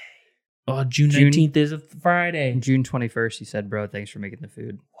way. Oh, June 19th is a Friday. June 21st, he said, bro, thanks for making the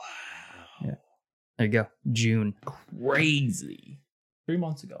food. Wow. Yeah. There you go. June. Crazy. 3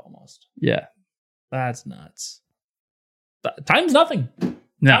 months ago almost. Yeah. That's nuts. Time's nothing.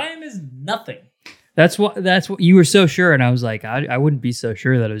 No. Time is nothing. That's what you were so sure, and I was like, I wouldn't be so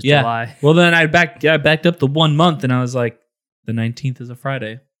sure that it was July. Well, then I backed up the 1 month, and I was like, the 19th is a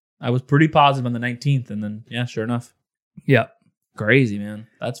Friday. I was pretty positive on the 19th, and then sure enough. Yeah. Crazy, man.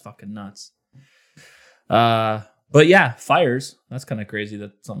 That's fucking nuts. But yeah, fires. That's kind of crazy.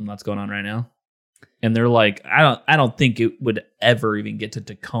 That's something that's going on right now. And they're like, I don't think it would ever even get to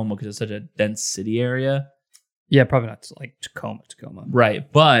Tacoma because it's such a dense city area. Yeah, probably not to like Tacoma.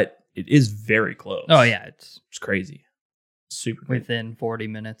 Right, but it is very close. Oh yeah, it's crazy. Super crazy. Within 40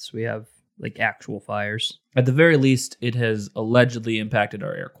 minutes, we have like actual fires. At the very least, it has allegedly impacted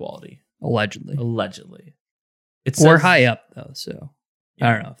our air quality. Allegedly. We're high up though, so yeah.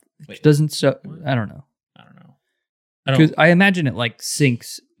 I don't know. It doesn't I don't know. Because I imagine it like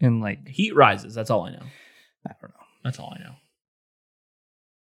sinks and like heat rises. That's all I know. I don't know. That's all I know.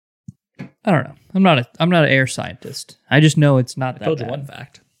 I don't know. I'm not an air scientist. I just know it's not that I told bad. You one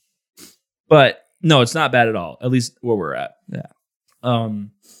fact. But no, it's not bad at all. At least where we're at. Yeah.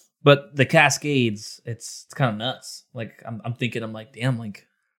 But the Cascades, it's kind of nuts. Like I'm thinking, I'm like, damn, like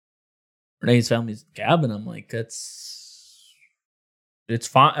Renee's family's cabin. I'm like, it's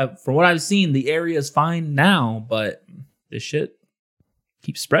fine. From what I've seen, the area is fine now, but this shit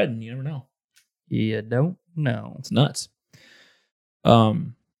keeps spreading. You never know. You don't know. It's nuts.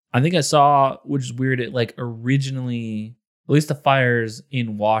 I think I saw, which is weird, it like originally, at least the fires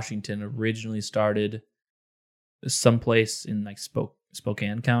in Washington originally started someplace in like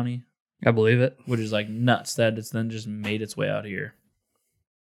Spokane County. I believe it. Which is like nuts that it's then just made its way out here.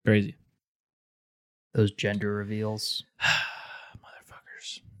 Crazy. Those gender reveals.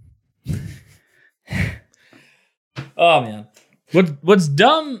 Oh man. What's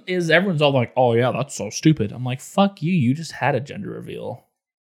dumb is everyone's all like, oh yeah, that's so stupid. I'm like, fuck you, you just had a gender reveal.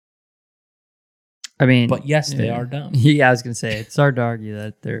 I mean, but yes, they are dumb. Yeah, I was gonna say it's hard to argue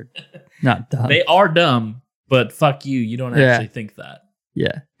that they're not dumb. They are dumb, but fuck you, you don't actually think that.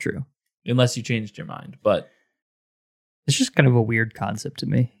 Yeah, true. Unless you changed your mind. But it's just kind of a weird concept to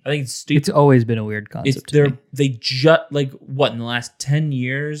me. I think it's stupid. It's always been a weird concept to me. They just like what in the last 10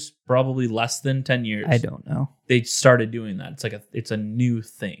 years, probably less than 10 years. I don't know. They started doing that. It's like it's a new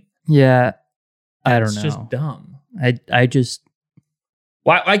thing. Yeah. I don't know. It's just dumb. I just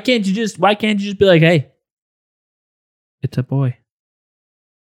why can't you just be like, hey, it's a boy.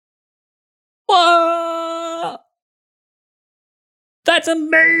 What? That's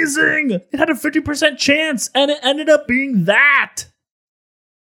amazing. It had a 50% chance and it ended up being that.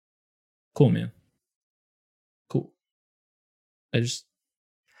 Cool, man. Cool. I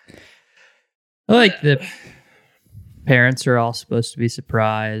like the parents are all supposed to be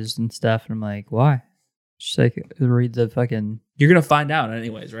surprised and stuff. And I'm like, why? Just like read the fucking... You're going to find out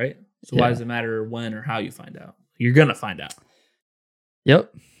anyways, right? So why does it matter when or how you find out? You're going to find out.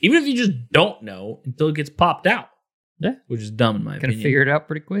 Yep. Even if you just don't know until it gets popped out. Yeah. Which is dumb in my opinion. Gonna figure it out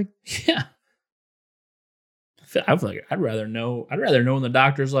pretty quick. Yeah. I feel like I'd rather know when the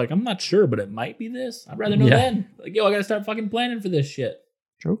doctor's like, I'm not sure, but it might be this. I'd rather know then. Like, yo, I gotta start fucking planning for this shit.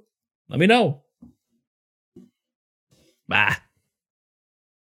 True. Let me know. Bah.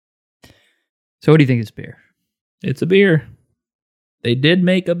 So what do you think of this beer? It's a beer. They did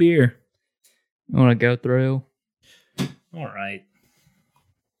make a beer. I want to go through. All right.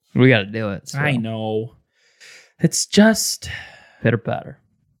 We got to do it. So. I know. It's just pitter patter.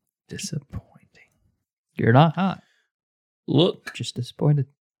 Disappointing. You're not hot. Look. Just disappointed.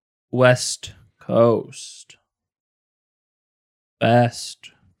 West Coast. Best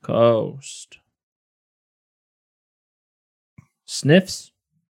Coast. Sniffs.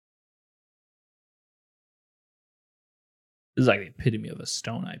 This is like the epitome of a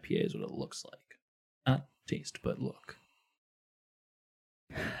Stone IPA is what it looks like. Not taste, but look.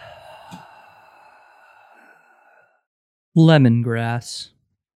 Lemongrass.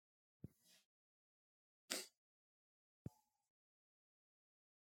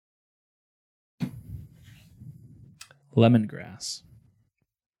 Lemongrass.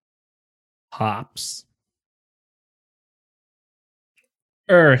 Hops.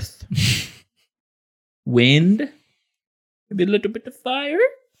 Earth. Wind. Maybe a little bit of fire.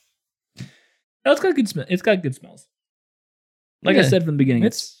 No, it's got good smell. It's got good smells. Like I said from the beginning,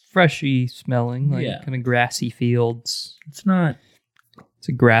 it's freshy smelling, like kind of grassy fields. It's not. It's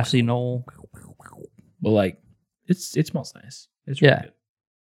a grassy knoll, but like it smells nice. It's really good.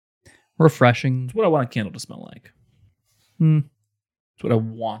 Refreshing. It's what I want a candle to smell like. It's what I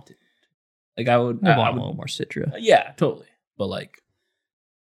wanted. Like I would want a little more Citra. Yeah, totally. But like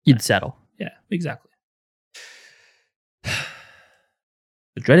you'd settle. Yeah, exactly.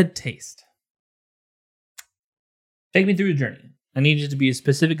 The dreaded taste. Take me through the journey. I need you to be as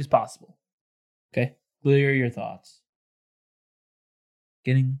specific as possible. Okay? Clear your thoughts.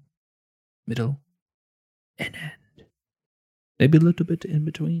 Beginning, middle, and end. Maybe a little bit in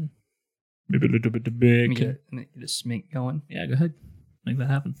between. Maybe a little bit big. Get a smink going. Yeah, go ahead. Make that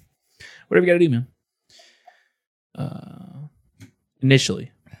happen. Whatever you got to do, man.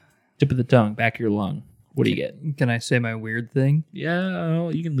 Initially, tip of the tongue, back of your lung. What do you get? Can I say my weird thing? Yeah,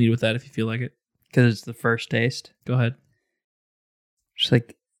 you can lead with that if you feel like it. Because it's the first taste. Go ahead. Just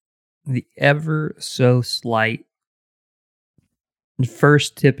like the ever so slight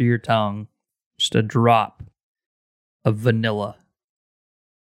first tip of your tongue, just a drop of vanilla.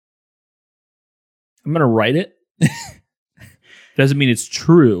 I'm going to write it. Doesn't mean it's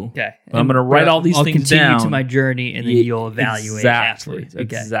true. Okay. I'm going to write all these things down. I'll continue to my journey, and then you'll evaluate afterwards. Okay.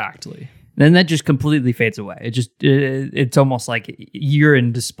 Exactly. Then that just completely fades away. It's almost like you're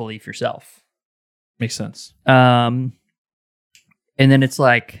in disbelief yourself. Makes sense. And then it's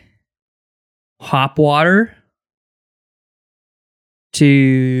like hop water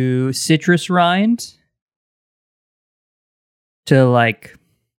to citrus rind to like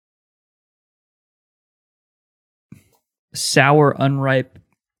sour unripe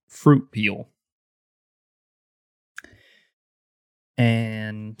fruit peel.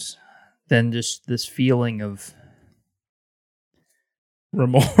 And then just this feeling of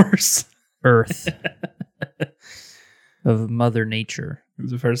remorse. Earth. Of Mother Nature.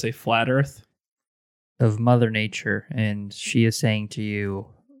 Was it fair to say flat Earth? Of Mother Nature. And she is saying to you,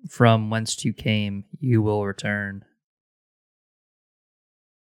 from whence you came, you will return.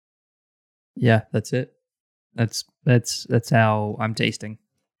 Yeah, that's it. That's how I'm tasting.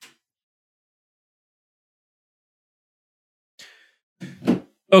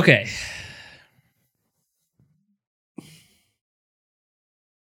 Okay.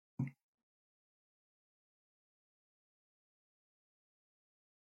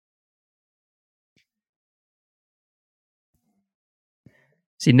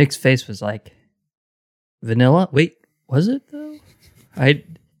 See, Nick's face was like, vanilla? Wait, was it though?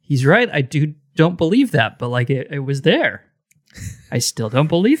 He's right. I don't believe that, but like it was there. I still don't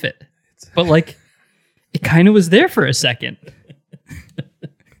believe it. But like it kind of was there for a second.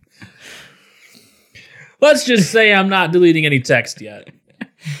 Let's just say I'm not deleting any text yet.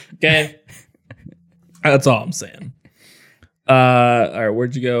 Okay? That's all I'm saying. All right,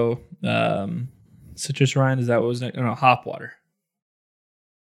 where'd you go? Citrus rind, is that what was next? No, hop water.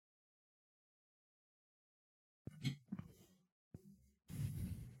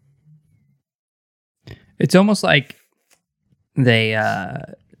 It's almost like they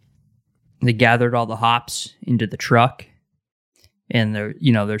gathered all the hops into the truck, and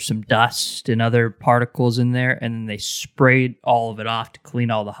there's some dust and other particles in there, and then they sprayed all of it off to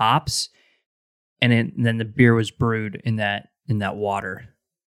clean all the hops, and then the beer was brewed in that water.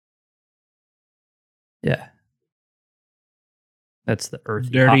 Yeah, that's the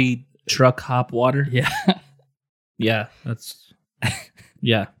earthy dirty hop. Truck hop water. Yeah, yeah, that's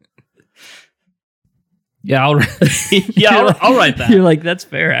yeah. Yeah, I'll write that. You're like, that's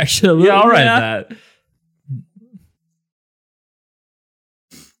fair, actually. Yeah, I'll write that.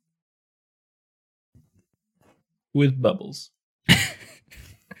 With bubbles.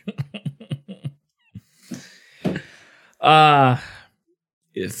 It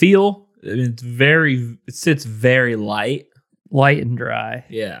sits very light. Light and dry.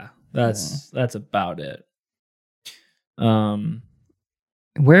 Yeah, that's about it.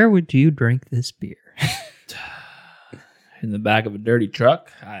 Where would you drink this beer? In the back of a dirty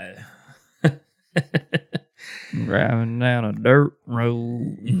truck. Driving down a dirt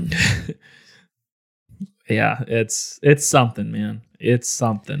road. Yeah, it's something, man. It's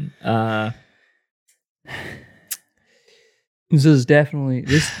something. This is definitely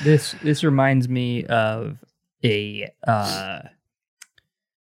this reminds me of a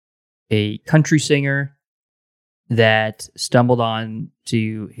country singer that stumbled on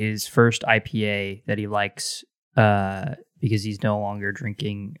to his first IPA that he likes because he's no longer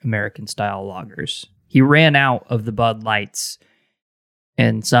drinking American style lagers. He ran out of the Bud Lights,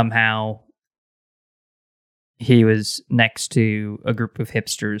 and somehow he was next to a group of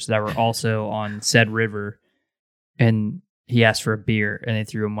hipsters that were also on said river, and he asked for a beer, and they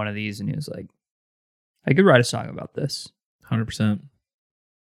threw him one of these, and he was like, I could write a song about this. 100%.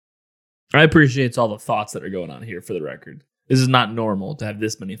 I appreciate all the thoughts that are going on here, for the record. This is not normal to have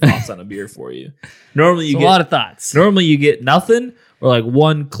this many thoughts on a beer for you. Normally you get a lot of thoughts. Normally you get nothing, or like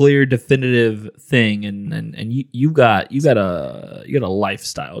one clear definitive thing, and you got a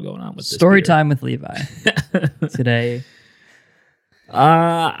lifestyle going on with this Story beer. time with Levi today.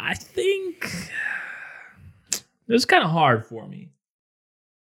 I think it was kind of hard for me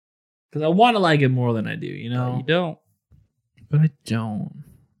because I want to like it more than I do, you know. You don't. But I don't.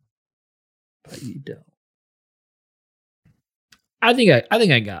 But you don't. I think I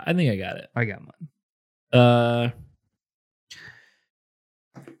got it. I got mine.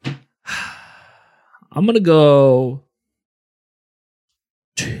 I'm gonna go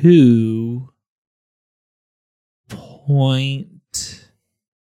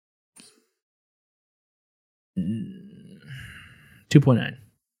 2.9.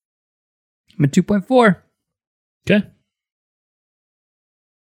 I'm at 2.4. Okay.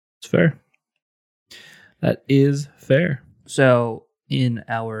 It's fair. That is fair. So in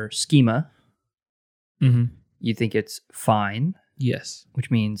our schema, Mm-hmm. you think it's fine, Yes. which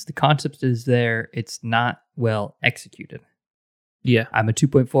means the concept is there. It's not well executed. Yeah. I'm a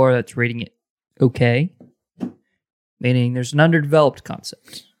 2.4. That's rating it okay, meaning there's an underdeveloped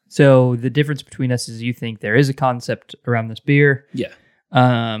concept. So the difference between us is you think there is a concept around this beer. Yeah.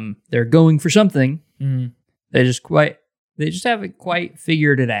 They're going for something. Mm-hmm. They just haven't quite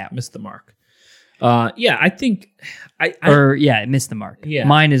figured it out. Missed the mark. Yeah, I think It missed the mark. Yeah.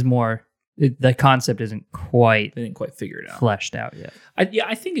 Mine is more, the concept isn't quite they didn't quite figure it out. fleshed out yet.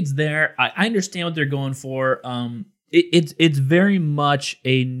 I think it's there. I understand what they're going for. It's very much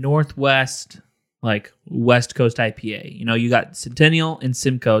a Northwest, like West Coast IPA. You know, you got Centennial and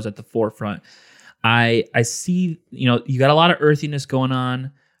Simcoe's at the forefront. I see, you know, you got a lot of earthiness going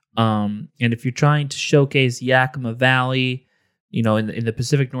on. And if you're trying to showcase Yakima Valley, you know, in the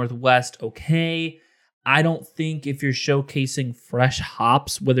Pacific Northwest, okay. I don't think if you're showcasing fresh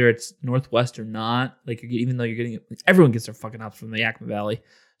hops, whether it's Northwest or not, like even though you're getting, everyone gets their fucking hops from the Yakima Valley.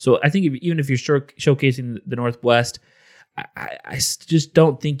 So I think even if you're showcasing the Northwest, I just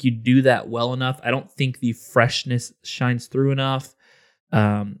don't think you do that well enough. I don't think the freshness shines through enough.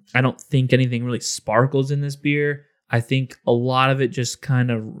 I don't think anything really sparkles in this beer. I think a lot of it just kind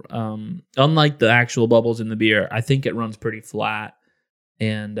of, unlike the actual bubbles in the beer, I think it runs pretty flat.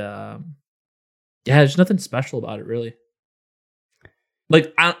 And yeah, there's nothing special about it, really.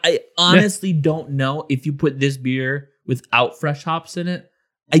 Like, I honestly don't know if you put this beer without fresh hops in it.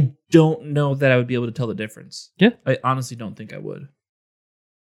 I don't know that I would be able to tell the difference. Yeah. I honestly don't think I would.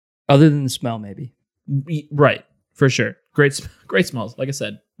 Other than the smell, maybe. Right, for sure. Great smells. Like I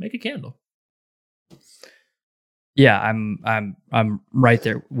said, make a candle. Yeah, I'm right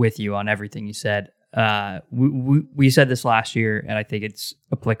there with you on everything you said. We said this last year, and I think it's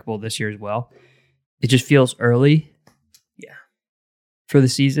applicable this year as well. It just feels early. Yeah. For the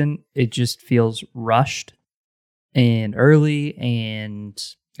season, it just feels rushed and early and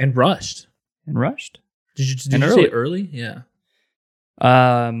rushed. Did you say early? Yeah.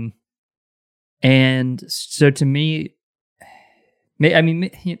 And so to me, I mean,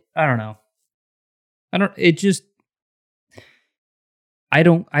 I don't know. I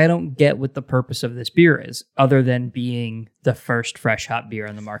don't get what the purpose of this beer is, other than being the first fresh hop beer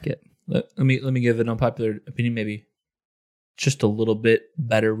on the market. Let me give an unpopular opinion. Maybe just a little bit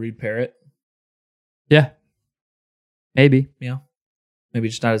better Rude Parrot. Yeah, maybe. Yeah, maybe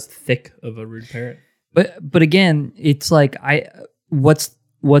just not as thick of a Rude Parrot. But again, it's like what's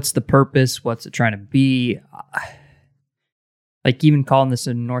the purpose? What's it trying to be? Like even calling this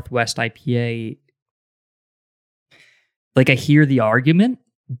a Northwest IPA. Like I hear the argument,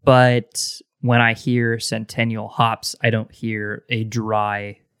 but when I hear Centennial hops, I don't hear a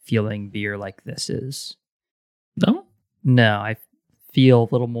dry feeling beer like this is. No, I feel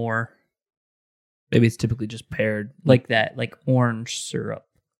a little more. Maybe it's typically just paired like that, like orange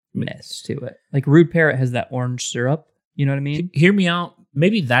syrup-ness to it. Like Rude Parrot has that orange syrup. You know what I mean? Hear me out.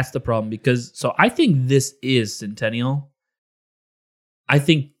 Maybe that's the problem because I think this is Centennial. I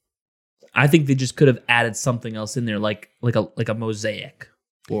think they just could have added something else in there, like a mosaic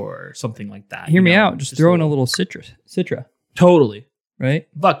or something like that. Hear me out. Just throw in a little Citra. Totally. Right?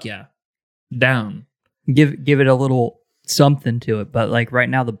 Fuck yeah. Down. Give it a little something to it. But like right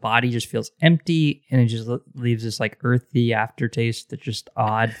now, the body just feels empty and it just leaves this like earthy aftertaste that's just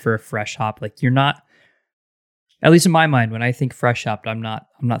odd for a fresh hop. Like you're not, at least in my mind, when I think fresh hopped, I'm not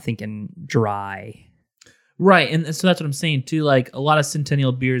thinking dry. Right, and so that's what I'm saying too. Like a lot of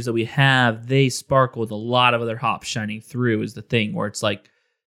Centennial beers that we have, they sparkle with a lot of other hops shining through. Is the thing where it's like,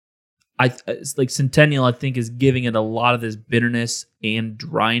 it's like Centennial. I think is giving it a lot of this bitterness and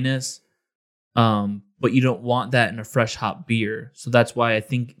dryness, but you don't want that in a fresh hop beer. So that's why I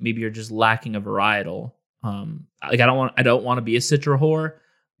think maybe you're just lacking a varietal. Like I don't want to be a Citra whore,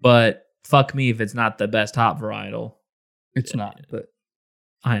 but fuck me if it's not the best hop varietal. It's not, but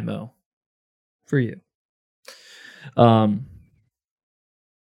IMO for you. Yeah,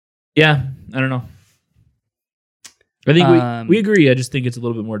 I don't know. I think we agree. I just think it's a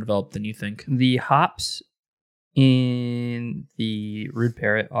little bit more developed than you think. The hops in the Rude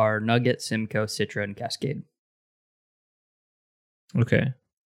Parrot are Nugget, Simcoe, Citra, and Cascade. Okay.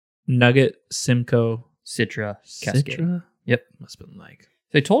 Nugget, Simcoe, Citra, Cascade. Citra? Yep. Must have been like.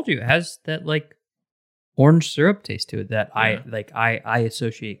 They told you it has that like orange syrup taste to it that Yeah. I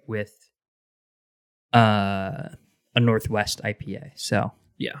associate with a Northwest IPA. So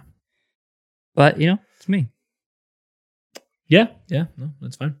Yeah. but it's me. Yeah. No,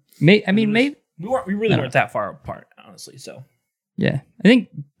 that's fine. Maybe We really weren't that far apart, honestly. So yeah. I think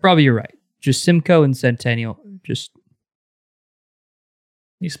probably you're right. Just Simcoe and Centennial just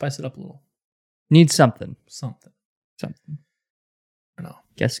you spice it up a little. need something. Something. Something. I don't know.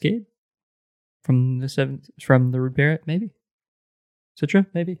 Cascade from the Rude Parrot, maybe. Citra,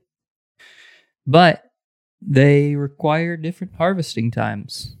 maybe. But they require different harvesting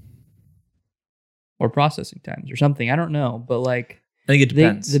times or processing times or something. I don't know, but like I think it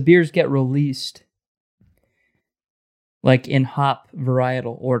depends. the beers get released like in hop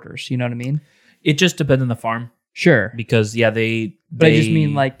varietal orders. You know what I mean? It just depends on the farm Sure, because they. but I just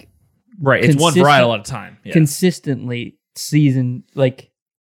mean like right. It's one varietal at a time. Yeah. consistently season like.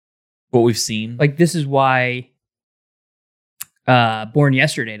 What we've seen. Like this is why Born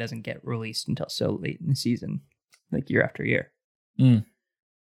Yesterday doesn't get released until so late in the season, like year after year. Yeah,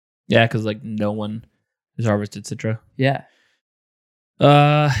 because like no one has harvested Citra. Yeah.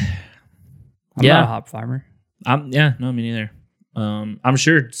 I'm not a hop farmer. No, me neither. I'm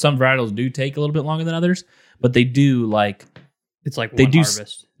sure some varietals do take a little bit longer than others, but they do like It's like they one do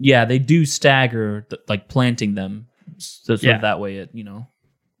harvest. Yeah, they do stagger like planting them so sort of that way it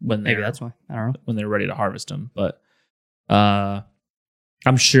when Maybe that's why. I don't know. when they're ready to harvest them. But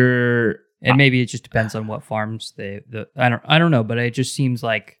I'm sure, And maybe it just depends on what farms I don't know, but it just seems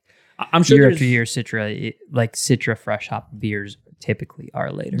like I'm sure year there's after year Citra fresh hop beers typically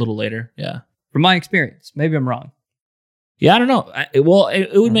are later. a little later. Yeah. From my experience. Maybe I'm wrong. Yeah, I don't know. It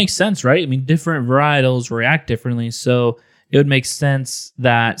would make sense, right? I mean, different varietals react differently, so it would make sense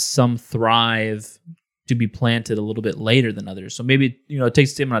that some thrive to be planted a little bit later than others. So maybe it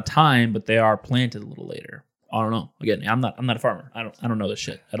takes the same amount of time, but they are planted a little later. I don't know. Again, I'm not a farmer. I don't know this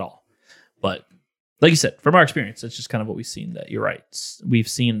shit at all. But like you said, from our experience, that's just kind of what we've seen. That you're right. We've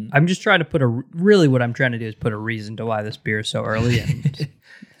seen. I'm just trying to put really what I'm trying to do is put a reason to why this beer is so early. And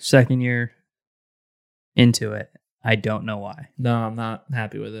second year into it, I don't know why. No, I'm not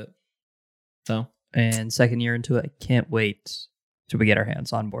happy with it. So, and second year into it, I can't wait till we get our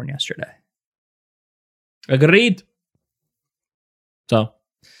hands on Born Yesterday. Agreed. So,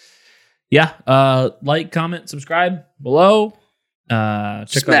 yeah. Like, comment, subscribe below.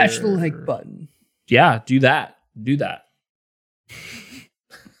 Smash the like button. Yeah, do that. Do that.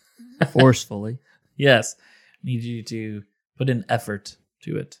 Forcefully. Yes. Need you to put in effort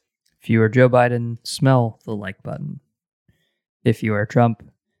to it. If you are Joe Biden, smell the like button. If you are Trump,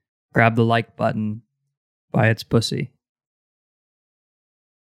 grab the like button by its pussy.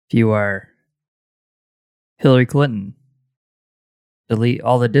 If you are Hillary Clinton, delete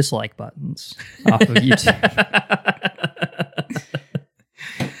all the dislike buttons off of YouTube.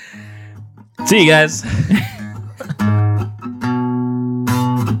 See you guys.